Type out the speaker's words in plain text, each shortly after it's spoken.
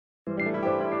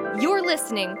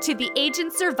listening to the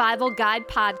Agent Survival Guide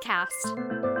podcast,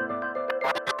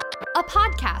 a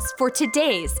podcast for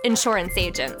today's insurance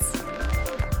agents.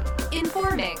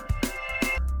 Informing,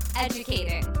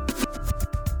 educating,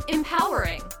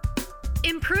 empowering,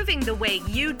 improving the way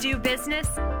you do business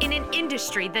in an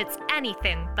industry that's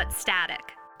anything but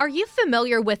static. Are you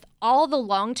familiar with all the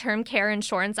long-term care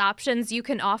insurance options you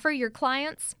can offer your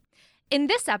clients? In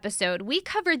this episode, we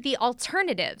covered the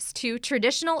alternatives to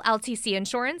traditional LTC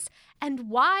insurance and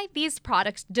why these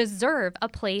products deserve a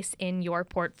place in your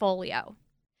portfolio.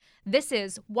 This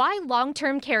is why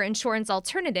long-term care insurance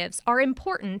alternatives are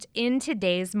important in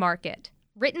today's market,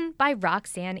 written by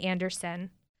Roxanne Anderson.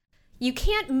 You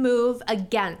can't move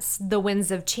against the winds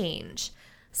of change.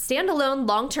 Standalone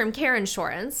long-term care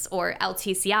insurance, or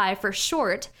LTCI for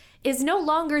short, is no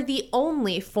longer the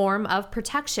only form of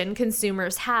protection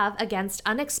consumers have against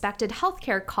unexpected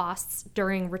healthcare costs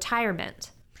during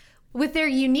retirement. With their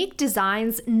unique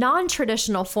designs,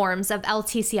 non-traditional forms of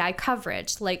LTCI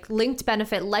coverage, like linked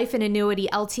benefit life and annuity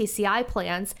LTCI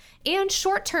plans and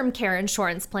short-term care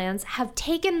insurance plans, have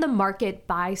taken the market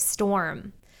by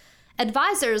storm.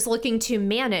 Advisors looking to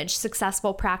manage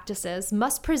successful practices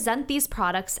must present these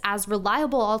products as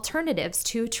reliable alternatives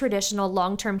to traditional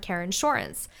long-term care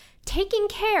insurance, taking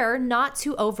care not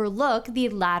to overlook the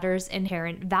latter's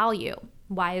inherent value.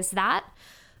 Why is that?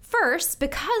 First,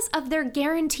 because of their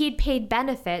guaranteed paid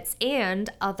benefits and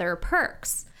other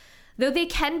perks. Though they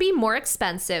can be more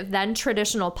expensive than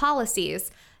traditional policies,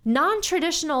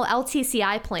 non-traditional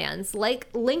LTCI plans, like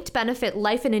linked benefit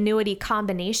life and annuity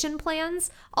combination plans,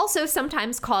 also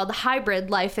sometimes called hybrid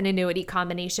life and annuity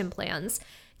combination plans,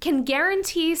 can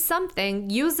guarantee something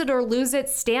use it or lose it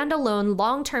standalone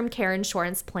long-term care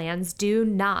insurance plans do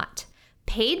not.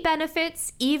 Paid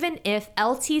benefits even if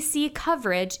LTC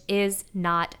coverage is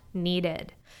not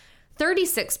needed.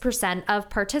 36% of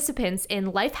participants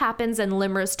in Life Happens and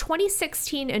LIMRA's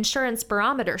 2016 Insurance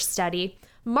Barometer study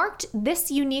marked this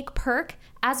unique perk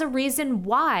as a reason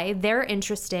why they're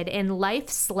interested in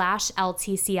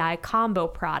life/LTCI combo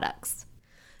products.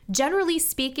 Generally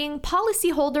speaking,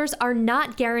 policyholders are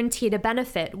not guaranteed a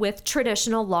benefit with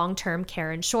traditional long-term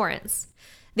care insurance.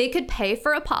 They could pay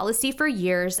for a policy for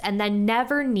years and then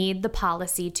never need the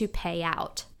policy to pay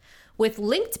out. With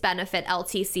linked benefit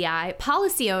LTCI,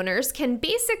 policy owners can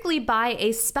basically buy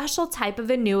a special type of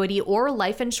annuity or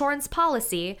life insurance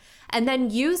policy and then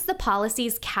use the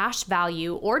policy's cash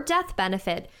value or death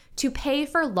benefit to pay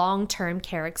for long-term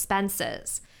care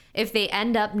expenses. If they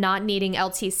end up not needing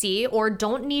LTC or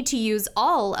don't need to use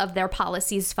all of their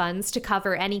policy's funds to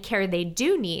cover any care they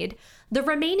do need, the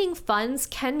remaining funds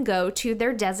can go to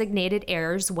their designated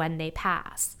heirs when they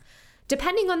pass.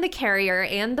 Depending on the carrier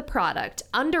and the product,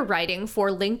 underwriting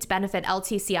for linked benefit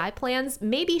LTCI plans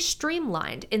may be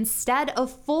streamlined instead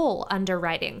of full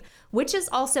underwriting, which is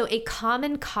also a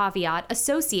common caveat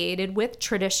associated with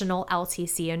traditional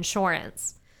LTC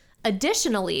insurance.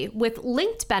 Additionally, with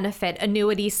linked benefit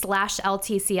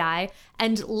annuity/LTCI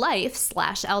and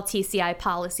life/LTCI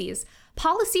policies,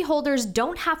 policyholders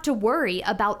don't have to worry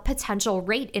about potential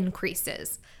rate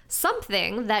increases,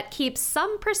 something that keeps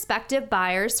some prospective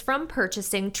buyers from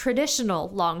purchasing traditional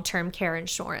long-term care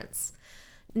insurance.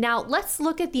 Now, let's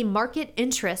look at the market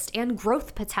interest and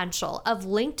growth potential of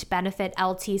linked benefit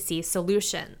LTC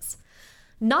solutions.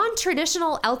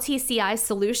 Non-traditional LTCI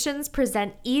solutions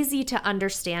present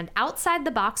easy-to-understand,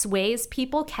 outside-the-box ways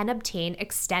people can obtain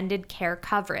extended care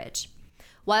coverage.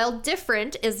 While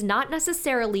different is not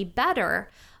necessarily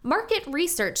better, market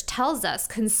research tells us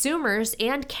consumers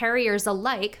and carriers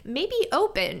alike may be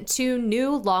open to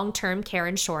new long-term care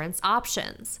insurance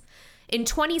options. In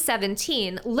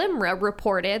 2017, LIMRA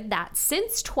reported that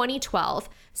since 2012,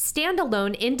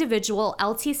 standalone individual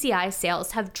LTCI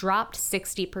sales have dropped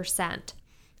 60%.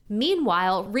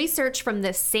 Meanwhile, research from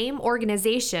this same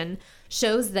organization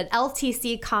shows that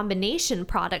LTC combination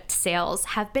product sales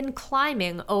have been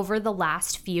climbing over the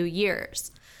last few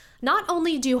years. Not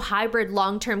only do hybrid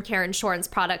long-term care insurance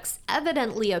products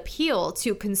evidently appeal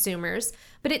to consumers,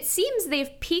 but it seems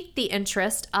they've piqued the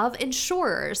interest of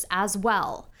insurers as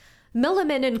well.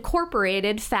 Milliman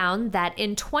Incorporated found that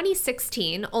in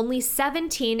 2016, only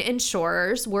 17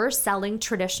 insurers were selling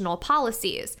traditional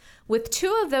policies, with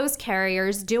 2 of those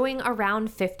carriers doing around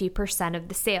 50% of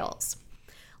the sales.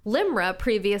 LIMRA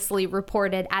previously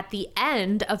reported at the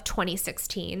end of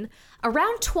 2016,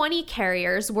 around 20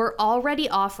 carriers were already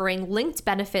offering linked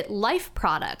benefit life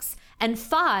products, and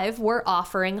 5 were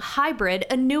offering hybrid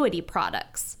annuity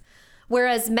products.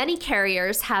 Whereas many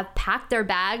carriers have packed their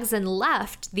bags and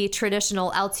left the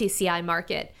traditional LTCI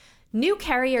market, New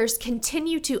carriers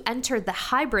continue to enter the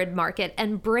hybrid market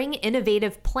and bring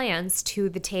innovative plans to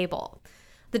the table.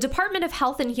 The Department of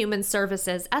Health and Human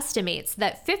Services estimates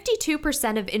that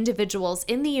 52% of individuals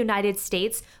in the United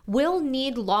States will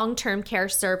need long-term care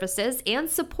services and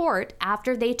support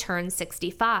after they turn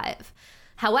 65.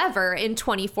 However, in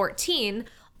 2014,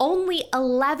 only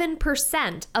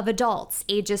 11% of adults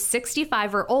ages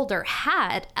 65 or older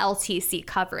had LTC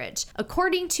coverage,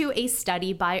 according to a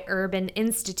study by Urban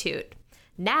Institute.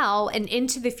 Now and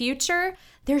into the future,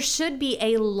 there should be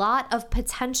a lot of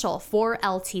potential for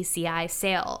LTCI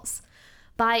sales.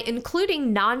 By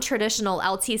including non-traditional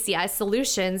LTCI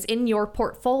solutions in your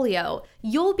portfolio,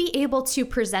 you'll be able to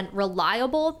present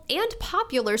reliable and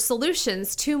popular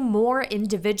solutions to more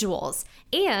individuals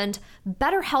and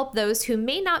better help those who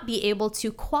may not be able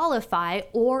to qualify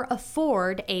or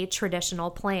afford a traditional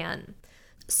plan.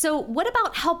 So what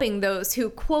about helping those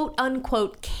who quote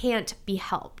unquote can't be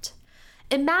helped?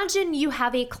 Imagine you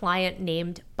have a client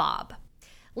named Bob.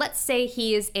 Let's say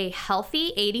he is a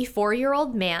healthy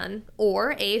 84-year-old man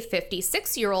or a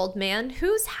 56-year-old man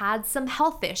who's had some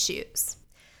health issues.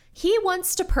 He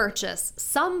wants to purchase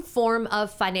some form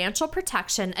of financial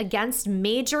protection against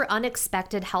major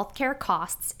unexpected healthcare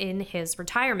costs in his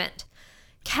retirement.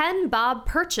 Can Bob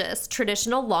purchase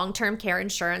traditional long-term care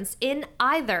insurance in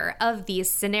either of these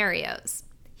scenarios?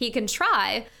 He can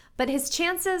try, but his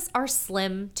chances are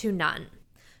slim to none.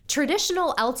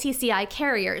 Traditional LTCI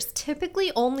carriers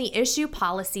typically only issue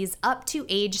policies up to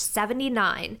age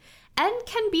 79 and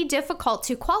can be difficult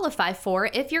to qualify for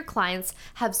if your clients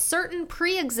have certain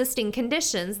pre-existing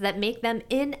conditions that make them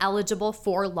ineligible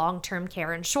for long-term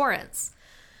care insurance.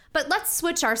 But let's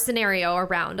switch our scenario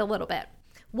around a little bit.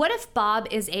 What if Bob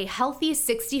is a healthy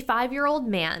 65-year-old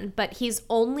man, but he's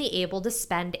only able to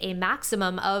spend a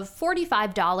maximum of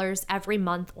 $45 every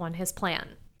month on his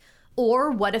plan?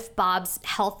 Or what if Bob's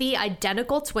healthy,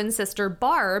 identical twin sister,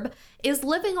 Barb, is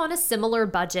living on a similar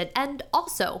budget and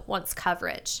also wants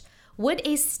coverage? Would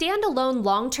a standalone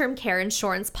long-term care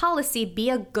insurance policy be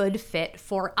a good fit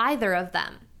for either of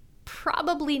them?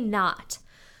 Probably not.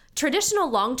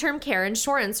 Traditional long-term care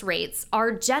insurance rates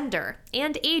are gender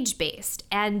and age-based,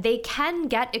 and they can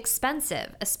get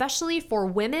expensive, especially for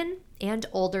women and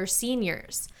older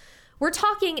seniors. We're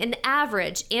talking an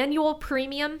average annual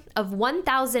premium of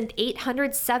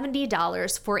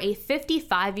 $1,870 for a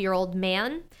 55-year-old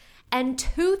man and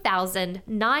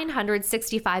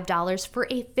 $2,965 for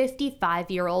a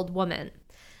 55-year-old woman.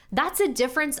 That's a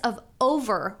difference of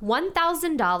over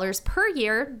 $1,000 per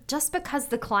year just because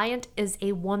the client is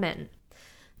a woman.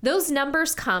 Those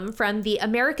numbers come from the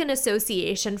American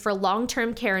Association for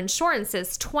Long-Term Care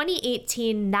Insurance's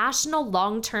 2018 National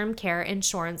Long-Term Care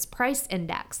Insurance Price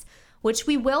Index, which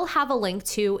we will have a link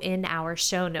to in our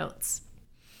show notes.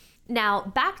 Now,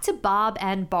 back to Bob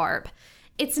and Barb.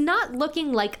 It's not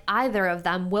looking like either of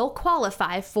them will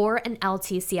qualify for an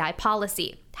LTCI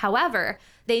policy. However,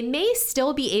 they may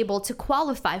still be able to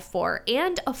qualify for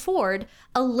and afford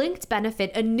a linked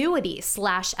benefit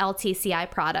annuity/LTCI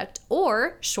product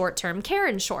or short-term care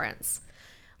insurance.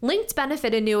 Linked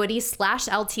benefit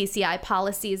annuity/LTCI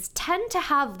policies tend to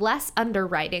have less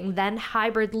underwriting than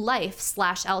hybrid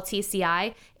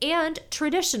life/LTCI and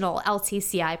traditional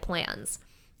LTCI plans.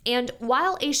 And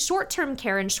while a short-term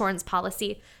care insurance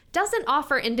policy doesn't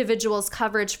offer individuals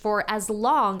coverage for as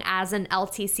long as an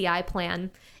LTCI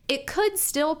plan, it could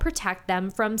still protect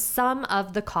them from some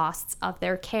of the costs of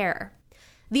their care.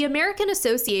 The American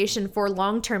Association for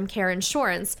Long-Term Care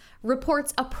Insurance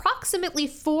reports approximately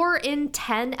 4 in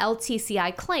 10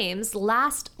 LTCI claims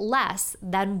last less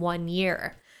than 1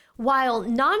 year. While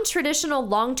non-traditional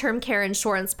long-term care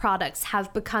insurance products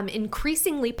have become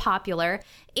increasingly popular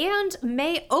and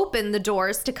may open the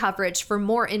doors to coverage for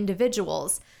more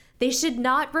individuals, they should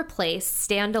not replace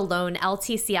standalone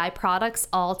LTCI products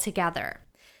altogether.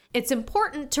 It's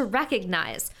important to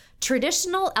recognize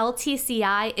traditional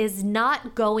LTCI is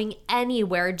not going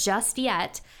anywhere just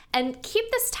yet, and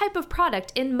keep this type of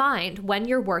product in mind when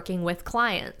you're working with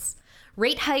clients.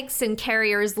 Rate hikes and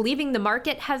carriers leaving the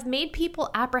market have made people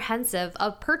apprehensive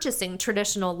of purchasing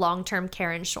traditional long-term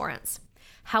care insurance.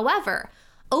 However,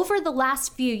 over the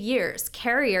last few years,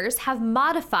 carriers have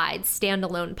modified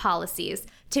standalone policies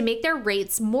to make their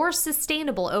rates more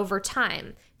sustainable over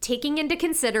time, taking into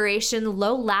consideration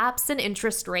low lapse and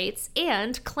interest rates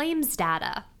and claims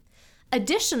data.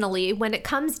 Additionally, when it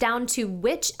comes down to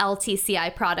which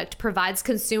LTCI product provides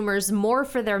consumers more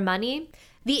for their money,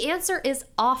 the answer is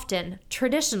often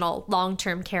traditional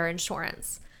long-term care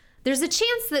insurance. There's a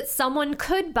chance that someone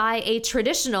could buy a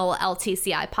traditional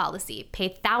LTCI policy,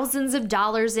 pay thousands of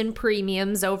dollars in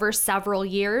premiums over several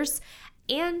years,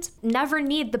 and never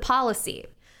need the policy.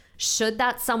 Should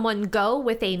that someone go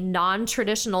with a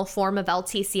non-traditional form of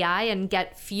LTCI and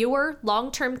get fewer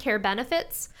long-term care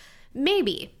benefits?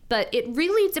 Maybe, but it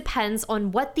really depends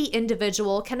on what the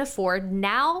individual can afford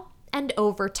now and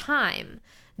over time,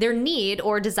 their need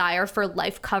or desire for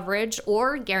life coverage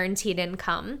or guaranteed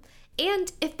income,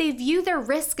 and if they view their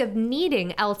risk of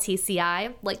needing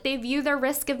LTCI like they view their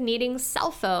risk of needing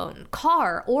cell phone,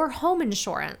 car, or home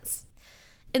insurance.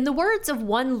 In the words of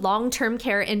one long-term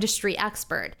care industry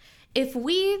expert, if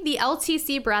we, the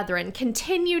LTC brethren,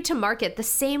 continue to market the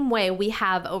same way we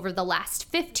have over the last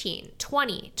 15,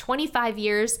 20, 25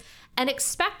 years and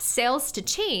expect sales to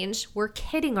change, we're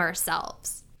kidding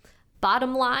ourselves.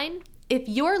 Bottom line, if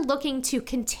you're looking to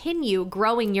continue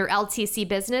growing your LTC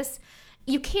business,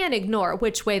 you can't ignore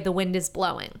which way the wind is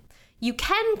blowing. You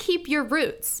can keep your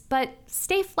roots, but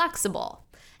stay flexible.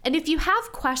 And if you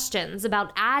have questions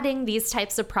about adding these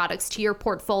types of products to your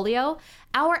portfolio,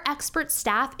 our expert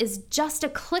staff is just a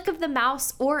click of the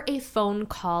mouse or a phone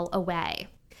call away.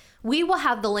 We will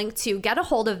have the link to get a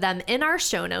hold of them in our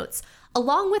show notes,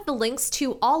 along with the links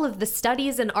to all of the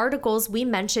studies and articles we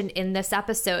mentioned in this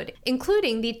episode,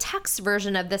 including the text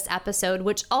version of this episode,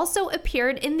 which also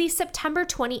appeared in the September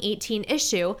 2018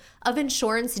 issue of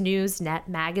Insurance News Net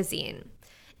magazine.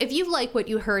 If you like what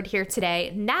you heard here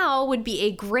today, now would be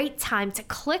a great time to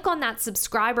click on that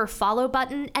subscribe or follow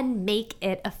button and make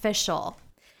it official.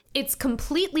 It's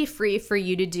completely free for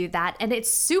you to do that, and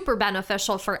it's super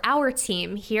beneficial for our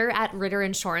team here at Ritter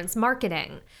Insurance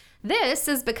Marketing. This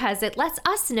is because it lets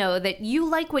us know that you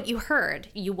like what you heard,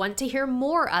 you want to hear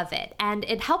more of it, and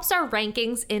it helps our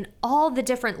rankings in all the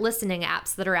different listening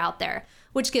apps that are out there,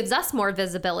 which gives us more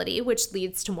visibility, which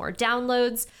leads to more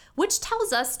downloads, which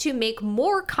tells us to make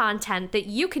more content that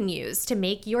you can use to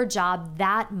make your job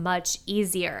that much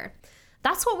easier.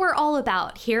 That's what we're all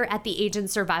about here at the Agent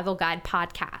Survival Guide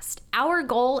podcast. Our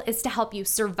goal is to help you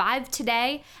survive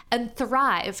today and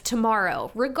thrive tomorrow,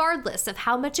 regardless of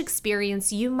how much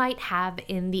experience you might have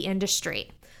in the industry.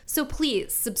 So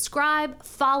please subscribe,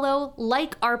 follow,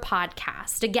 like our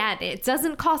podcast. Again, it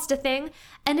doesn't cost a thing,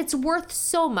 and it's worth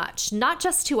so much, not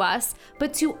just to us,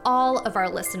 but to all of our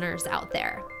listeners out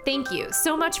there. Thank you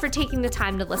so much for taking the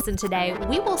time to listen today.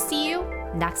 We will see you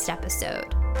next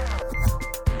episode.